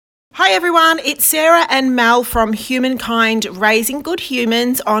Hi everyone, it's Sarah and Mel from Humankind Raising Good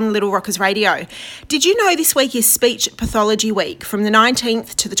Humans on Little Rockers Radio. Did you know this week is Speech Pathology Week from the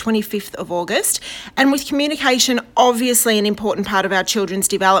 19th to the 25th of August? And with communication obviously an important part of our children's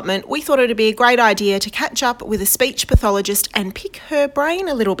development, we thought it would be a great idea to catch up with a speech pathologist and pick her brain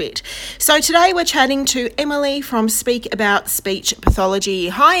a little bit. So today we're chatting to Emily from Speak About Speech Pathology.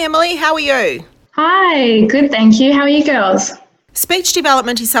 Hi Emily, how are you? Hi, good, thank you. How are you girls? Speech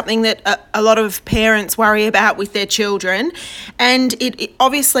development is something that a lot of parents worry about with their children, and it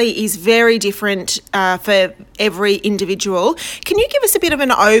obviously is very different for every individual. Can you give us a bit of an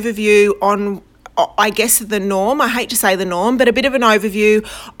overview on, I guess, the norm? I hate to say the norm, but a bit of an overview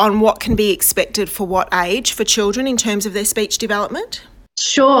on what can be expected for what age for children in terms of their speech development?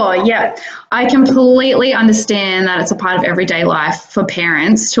 Sure, yeah. I completely understand that it's a part of everyday life for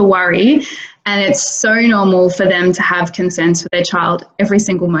parents to worry, and it's so normal for them to have concerns for their child every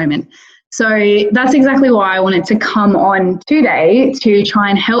single moment. So that's exactly why I wanted to come on today to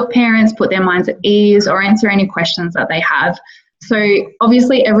try and help parents put their minds at ease or answer any questions that they have. So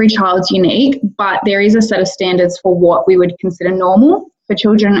obviously every child's unique, but there is a set of standards for what we would consider normal for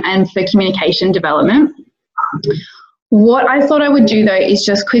children and for communication development. What I thought I would do though is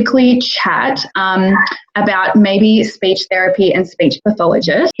just quickly chat about maybe speech therapy and speech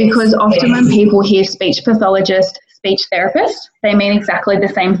pathologist, because often when people hear speech pathologist, speech therapist, they mean exactly the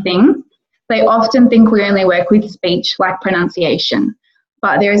same thing. They often think we only work with speech like pronunciation,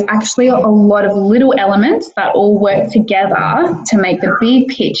 but there is actually a lot of little elements that all work together to make the big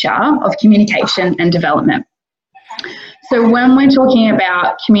picture of communication and development. So when we're talking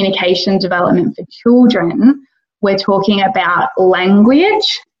about communication development for children, we're talking about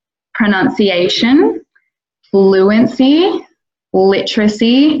language, pronunciation, fluency,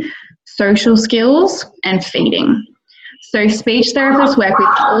 literacy, social skills, and feeding. So speech therapists work with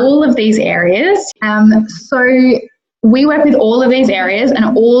all of these areas. So we work with all of these areas,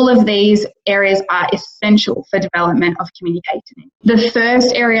 and all of these areas are essential for development of communication. The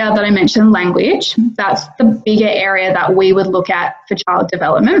first area that I mentioned, language, that's the bigger area that we would look at for child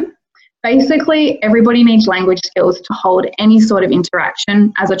development. Basically, everybody needs language skills to hold any sort of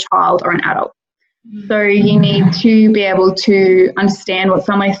interaction as a child or an adult. So you need to be able to understand what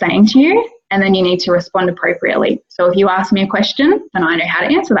someone is saying to you, and then you need to respond appropriately. So if you ask me a question, then I know how to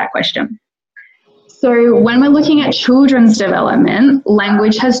answer that question. So when we're looking at children's development,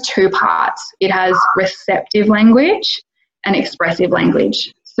 language has two parts. It has receptive language and expressive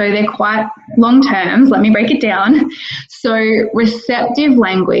language. So they're quite long terms. Let me break it down. So receptive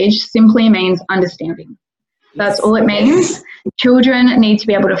language simply means understanding. That's all it means. Children need to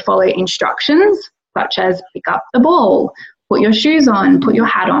be able to follow instructions such as pick up the ball, put your shoes on, put your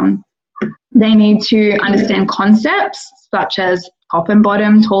hat on. They need to understand concepts such as top and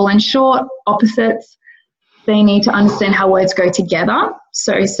bottom, tall and short, opposites. They need to understand how words go together.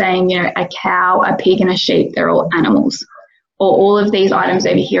 So saying, a cow, a pig and a sheep, they're all animals. Or all of these items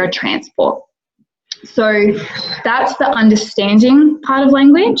over here are transport. So that's the understanding part of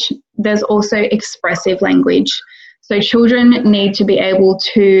language. There's also expressive language. So children need to be able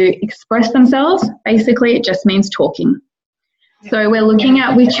to express themselves. Basically, it just means talking. So we're looking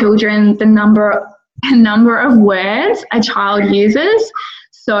at with children the number of words a child uses.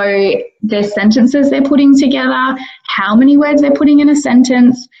 So their sentences they're putting together, how many words they're putting in a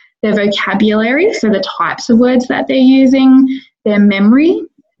sentence, their vocabulary, so the types of words that they're using, their memory,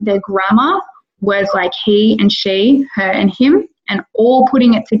 their grammar, words like he and she, her and him, and all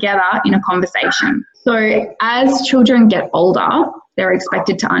putting it together in a conversation. So as children get older, they're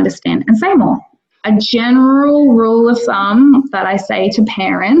expected to understand and say more. A general rule of thumb that I say to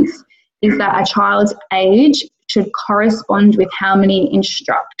parents is that a child's age should correspond with how many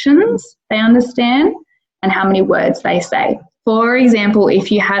instructions they understand and how many words they say. For example,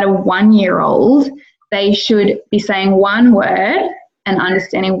 if you had a 1-year-old, they should be saying one word and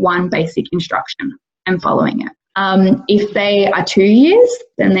understanding one basic instruction and following it. If they are 2 years,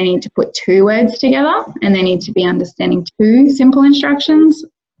 then they need to put 2 words together and they need to be understanding 2 simple instructions.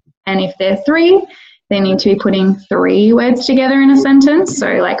 And if they're 3, they need to be putting 3 words together in a sentence. So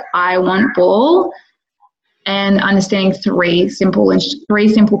like, I want ball, and understanding 3 simple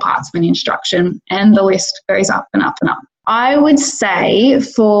parts of an instruction, and the list goes up and up and up. I would say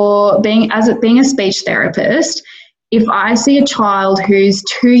for being a speech therapist, if I see a child who's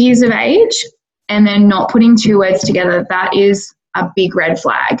 2 years of age and they're not putting 2 words together, that is a big red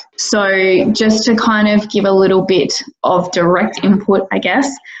flag. So just to kind of give a little bit of direct input, I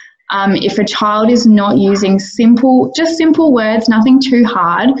guess, if a child is not using simple words, nothing too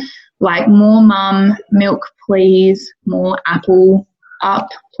hard, like more mum, milk please, more apple, up,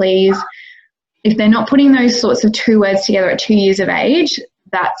 please. If they're not putting those sorts of 2 words together at 2 years of age,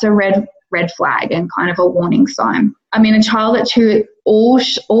 that's a red flag and kind of a warning sign. I mean, a child at 2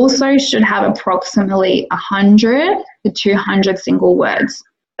 also should have approximately 100 to 200 single words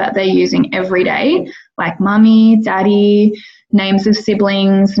that they're using every day, like mummy, daddy, names of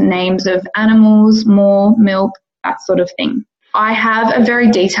siblings, names of animals, more, milk, that sort of thing. I have a very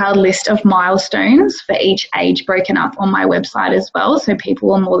detailed list of milestones for each age broken up on my website as well. So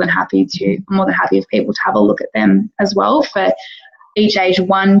people are more than happy for people to have a look at them as well for each age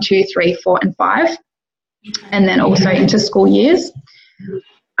 1, 2, 3, 4, and 5, and then also into school years.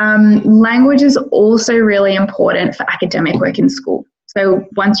 Language is also really important for academic work in school. So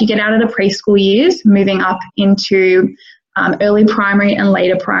once you get out of the preschool years, moving up into early primary and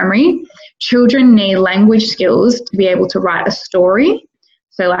later primary, children need language skills to be able to write a story,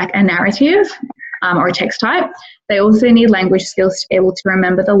 so like a narrative or a text type. They also need language skills to be able to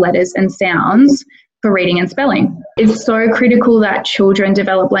remember the letters and sounds for reading and spelling. It's so critical that children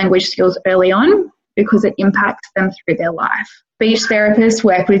develop language skills early on because it impacts them through their life. Speech therapists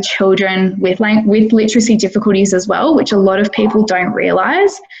work with children with literacy difficulties as well, which a lot of people don't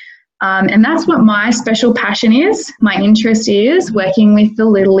realise. And that's what my special passion is. My interest is working with the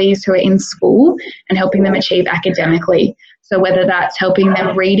littlies who are in school and helping them achieve academically. So whether that's helping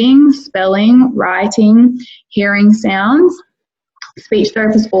them reading, spelling, writing, hearing sounds, speech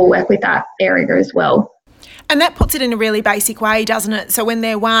therapists all work with that area as well. And that puts it in a really basic way, doesn't it? So when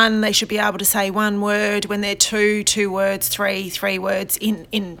they're 1, they should be able to say 1 word. When they're 2, 2 words, 3 words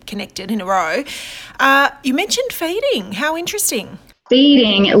in connected in a row. You mentioned feeding. How interesting.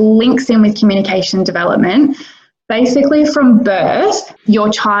 Feeding links in with communication development. Basically from birth, your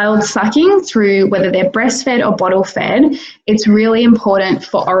child sucking through whether they're breastfed or bottle fed, it's really important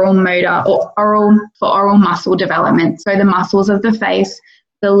for oral motor or oral muscle development. So the muscles of the face,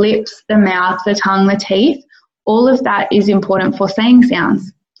 the lips, the mouth, the tongue, the teeth, all of that is important for saying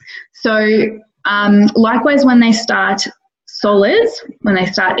sounds. So likewise, when they start solids, when they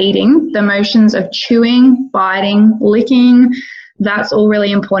start eating, the motions of chewing, biting, licking, that's all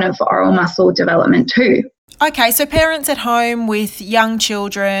really important for oral muscle development too. Okay, so parents at home with young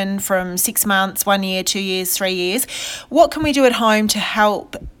children from 6 months, 1 year, 2 years, 3 years, what can we do at home to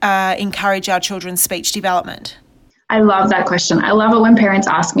help encourage our children's speech development? I love that question. I love it when parents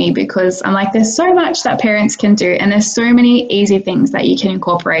ask me because I'm like, there's so much that parents can do and there's so many easy things that you can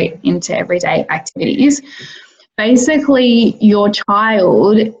incorporate into everyday activities. Basically, your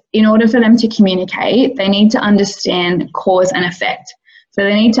child, in order for them to communicate, they need to understand cause and effect. So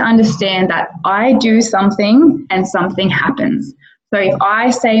they need to understand that I do something and something happens. So if I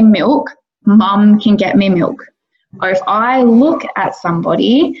say milk, mum can get me milk. Or if I look at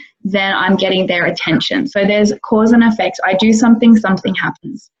somebody, then I'm getting their attention. So there's cause and effect. I do something, something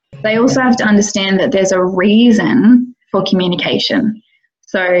happens. They also have to understand that there's a reason for communication.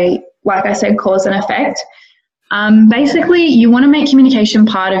 So like I said, cause and effect. Basically, you want to make communication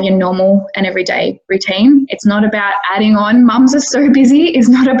part of your normal and everyday routine. It's not about adding on, mums are so busy, it's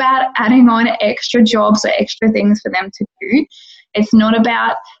not about adding on extra jobs or extra things for them to do. It's not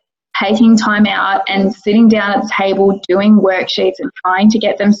about taking time out and sitting down at the table doing worksheets and trying to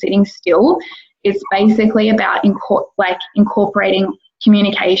get them sitting still. It's basically about incorporating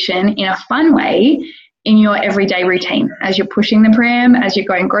communication in a fun way in your everyday routine, as you're pushing the pram, as you're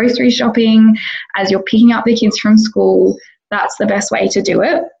going grocery shopping, as you're picking up the kids from school. That's the best way to do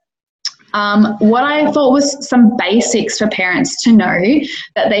it. What I thought was some basics for parents to know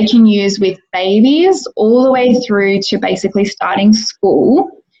that they can use with babies all the way through to basically starting school.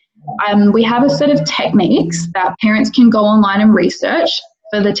 We have a set of techniques that parents can go online and research.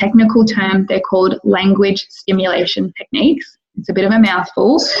 For the technical term, they're called language stimulation techniques. It's a bit of a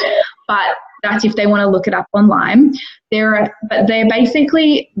mouthful, but that's if they want to look it up online. They're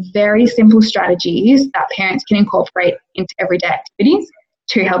basically very simple strategies that parents can incorporate into everyday activities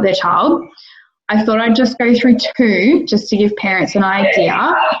to help their child. I thought I'd just go through 2 just to give parents an idea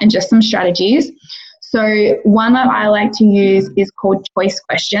and just some strategies. So one that I like to use is called choice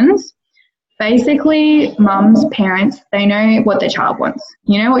questions. Basically, mums, parents, they know what their child wants.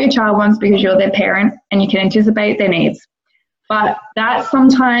 You know what your child wants because you're their parent and you can anticipate their needs. But that's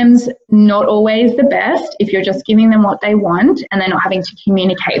sometimes not always the best if you're just giving them what they want and they're not having to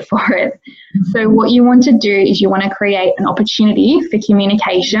communicate for it. So what you want to do is you want to create an opportunity for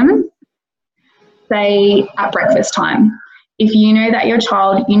communication, say at breakfast time. If you know that your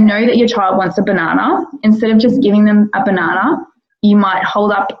child wants a banana, instead of just giving them a banana, you might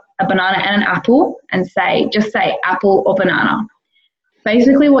hold up a banana and an apple and just say apple or banana.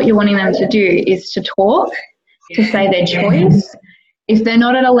 Basically what you're wanting them to do is to talk, to say their choice. If they're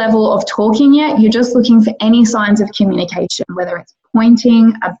not at a level of talking yet, you're just looking for any signs of communication, whether it's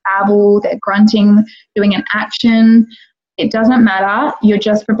pointing, a babble, they're grunting, doing an action. It doesn't matter. You're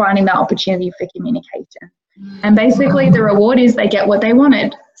just providing that opportunity for communication. And basically the reward is they get what they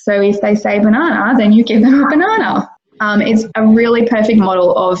wanted. So if they say banana, then you give them a banana. It's a really perfect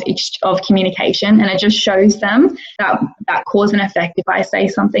model of communication, and it just shows them that cause and effect. If I say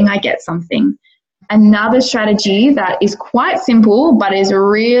something, I get something. Another strategy that is quite simple but is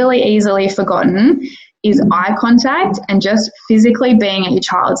really easily forgotten is eye contact and just physically being at your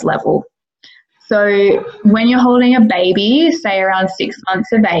child's level. So when you're holding a baby, say around 6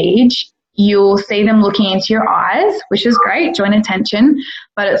 months of age, you'll see them looking into your eyes, which is great, joint attention,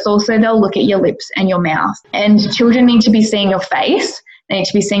 but it's also they'll look at your lips and your mouth. And children need to be seeing your face. They need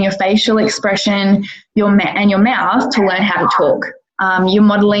to be seeing your facial expression, and your mouth to learn how to talk. You're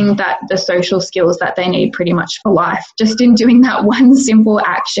modeling the social skills that they need pretty much for life, just in doing that one simple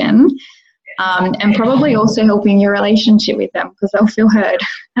action, and probably also helping your relationship with them because they'll feel heard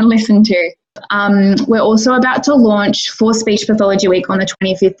and listened to. We're also about to launch for Speech Pathology Week on the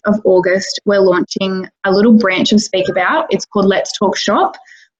 25th of August. We're launching a little branch of Speak About. It's called Let's Talk Shop,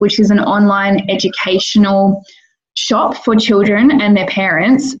 which is an online educational shop for children and their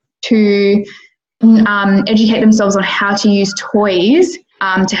parents to educate themselves on how to use toys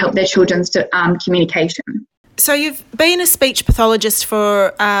to help their children's communication. So you've been a speech pathologist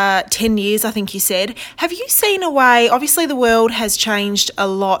for 10 years, I think you said. Have you seen a way, obviously the world has changed a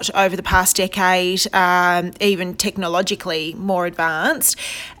lot over the past decade, even technologically more advanced,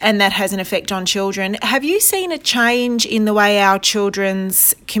 and that has an effect on children. Have you seen a change in the way our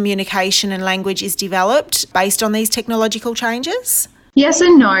children's communication and language is developed based on these technological changes? Yes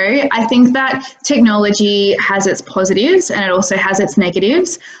and no. I think that technology has its positives and it also has its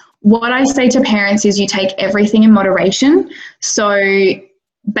negatives. What I say to parents is you take everything in moderation. So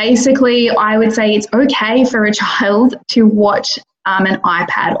basically, I would say it's okay for a child to watch an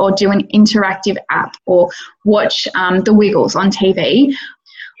iPad or do an interactive app or watch the Wiggles on TV.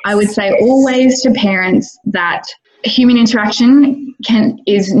 I would say always to parents that human interaction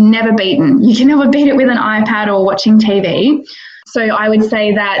is never beaten. You can never beat it with an iPad or watching TV. So I would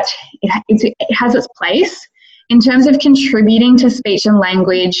say that it has its place. In terms of contributing to speech and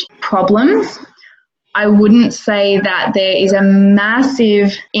language problems, I wouldn't say that there is a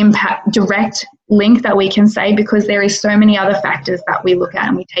massive impact, direct link that we can say, because there is so many other factors that we look at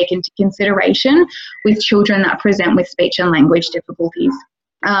and we take into consideration with children that present with speech and language difficulties.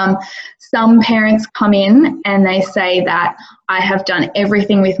 Some parents come in and they say that I have done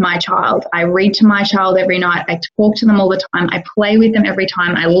everything with my child. I read to my child every night. I talk to them all the time. I play with them every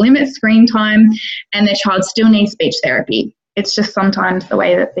time. I limit screen time, and their child still needs speech therapy. It's just sometimes the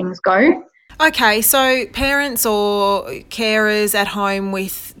way that things go. Okay, so parents or carers at home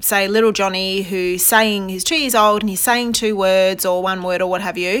with, say, little Johnny he's 2 years old and he's saying 2 words or 1 word or what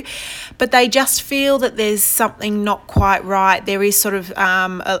have you, but they just feel that there's something not quite right. There is sort of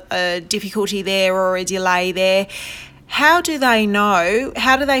a difficulty there or a delay there. How do they know?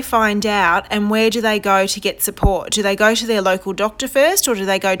 How do they find out? And where do they go to get support? Do they go to their local doctor first, or do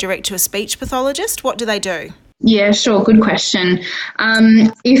they go direct to a speech pathologist? What do they do? Yeah, sure. Good question.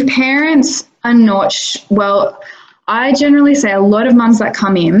 If parents are not, I generally say a lot of mums that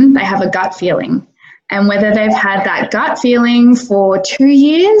come in, they have a gut feeling. And whether they've had that gut feeling for 2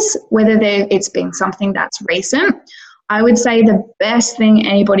 years, whether it's been something that's recent, I would say the best thing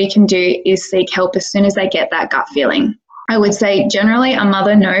anybody can do is seek help as soon as they get that gut feeling. I would say generally a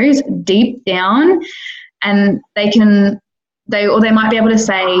mother knows deep down, and they might be able to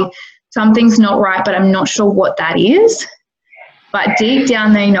say, something's not right, but I'm not sure what that is. But deep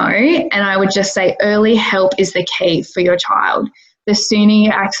down they know, and I would just say early help is the key for your child. The sooner you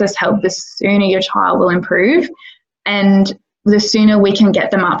access help, the sooner your child will improve, and the sooner we can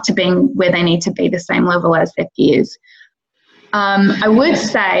get them up to being where they need to be, the same level as their peers. I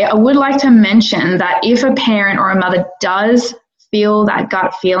would like to mention that if a parent or a mother does feel that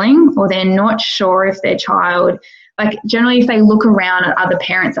gut feeling, or they're not sure if their child, like generally if they look around at other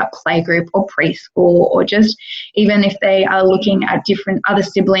parents at playgroup or preschool, or just even if they are looking at different other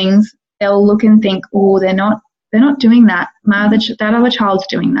siblings, they'll look and think, oh, they're not doing that. That other child's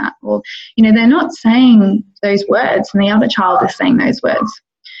doing that. Or, they're not saying those words and the other child is saying those words.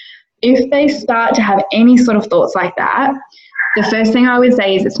 If they start to have any sort of thoughts like that, the first thing I would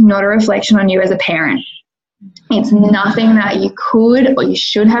say is it's not a reflection on you as a parent. It's nothing that you could or you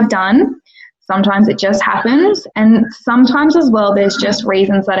should have done. Sometimes it just happens, and sometimes as well there's just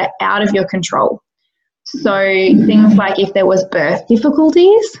reasons that are out of your control. So things like if there was birth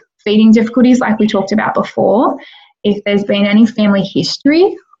difficulties, feeding difficulties like we talked about before, if there's been any family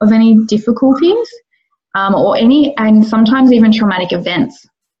history of any difficulties, and sometimes even traumatic events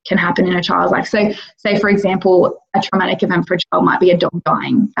can happen in a child's life. So say, for example, a traumatic event for a child might be a dog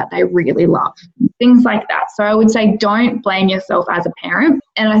dying that they really love, things like that. So I would say don't blame yourself as a parent.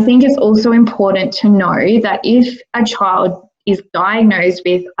 And I think it's also important to know that if a child is diagnosed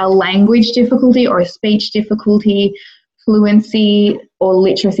with a language difficulty or a speech difficulty, fluency or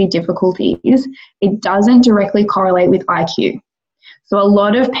literacy difficulties, it doesn't directly correlate with IQ. So a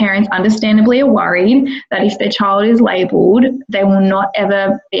lot of parents understandably are worried that if their child is labelled, they will not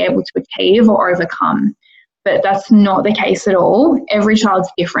ever be able to achieve or overcome. But that's not the case at all. Every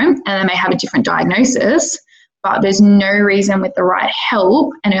child's different and they may have a different diagnosis, but there's no reason with the right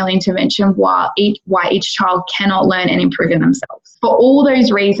help and early intervention why each child cannot learn and improve in themselves. For all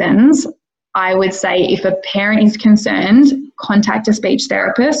those reasons, I would say if a parent is concerned, contact a speech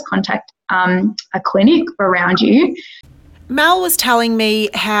therapist, contact a clinic around you. Mel was telling me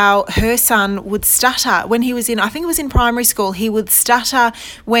how her son would stutter when he was I think it was in primary school. He would stutter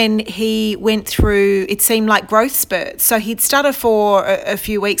when he went through, it seemed like growth spurts. So he'd stutter for a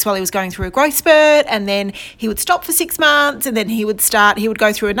few weeks while he was going through a growth spurt, and then he would stop for 6 months, and then he would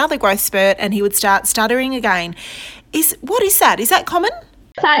go through another growth spurt and he would start stuttering again. What is that? Is that common?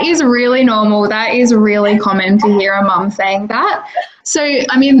 That is really normal. That is really common to hear a mum saying that. So,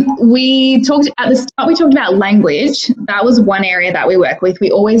 I mean, we talked about language. That was one area that we work with.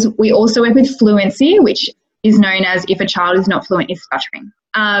 We also work with fluency, which is known as if a child is not fluent, is stuttering.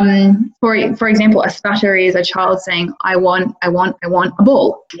 For example, a stutter is a child saying, I want a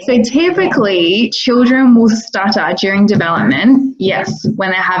ball. So typically children will stutter during development, yes, when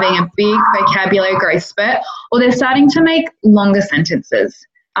they're having a big vocabulary growth spurt or they're starting to make longer sentences.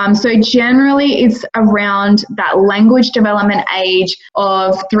 So generally it's around that language development age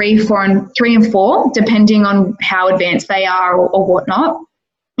of 3 and 4, depending on how advanced they are or whatnot.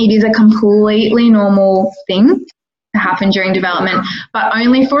 It is a completely normal thing to happen during development, but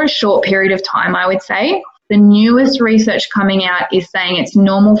only for a short period of time, I would say. The newest research coming out is saying it's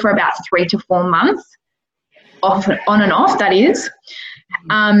normal for about 3 to 4 months, on and off, that is.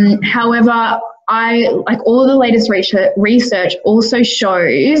 However, all the latest research also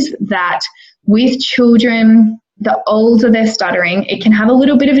shows that with children, the older they're stuttering, it can have a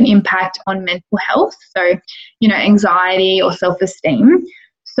little bit of an impact on mental health. So, anxiety or self-esteem.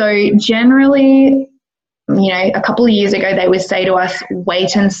 So generally, a couple of years ago, they would say to us,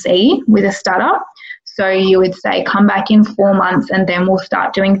 wait and see with a stutter. So you would say, come back in 4 months and then we'll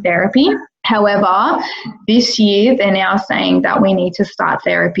start doing therapy. However, this year, they're now saying that we need to start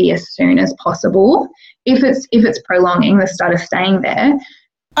therapy as soon as possible if it's prolonging the stutter staying there.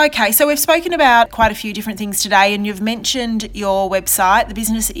 Okay, so we've spoken about quite a few different things today, and you've mentioned your website. The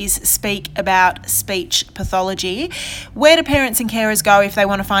business is Speak About Speech Pathology. Where do parents and carers go if they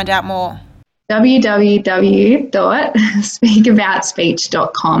want to find out more?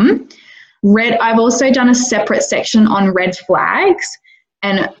 www.speakaboutspeech.com. I've also done a separate section on red flags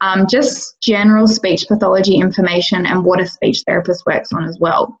and just general speech pathology information and what a speech therapist works on as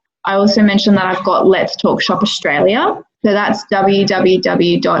well. I also mentioned that I've got Let's Talk Shop Australia. So that's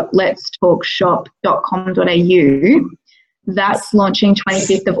www.letstalkshop.com.au. That's launching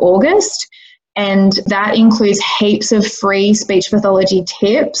 25th of August. And that includes heaps of free speech pathology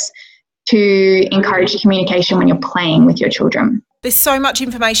tips to encourage communication when you're playing with your children. There's so much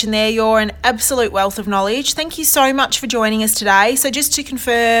information there. You're an absolute wealth of knowledge. Thank you so much for joining us today. So just to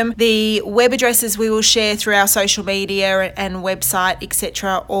confirm, the web addresses we will share through our social media and website,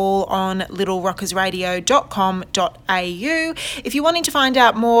 etc., all on littlerockersradio.com.au. If you're wanting to find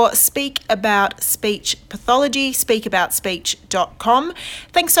out more, Speak About Speech Pathology, speakaboutspeech.com.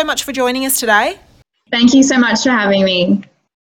 Thanks so much for joining us today. Thank you so much for having me.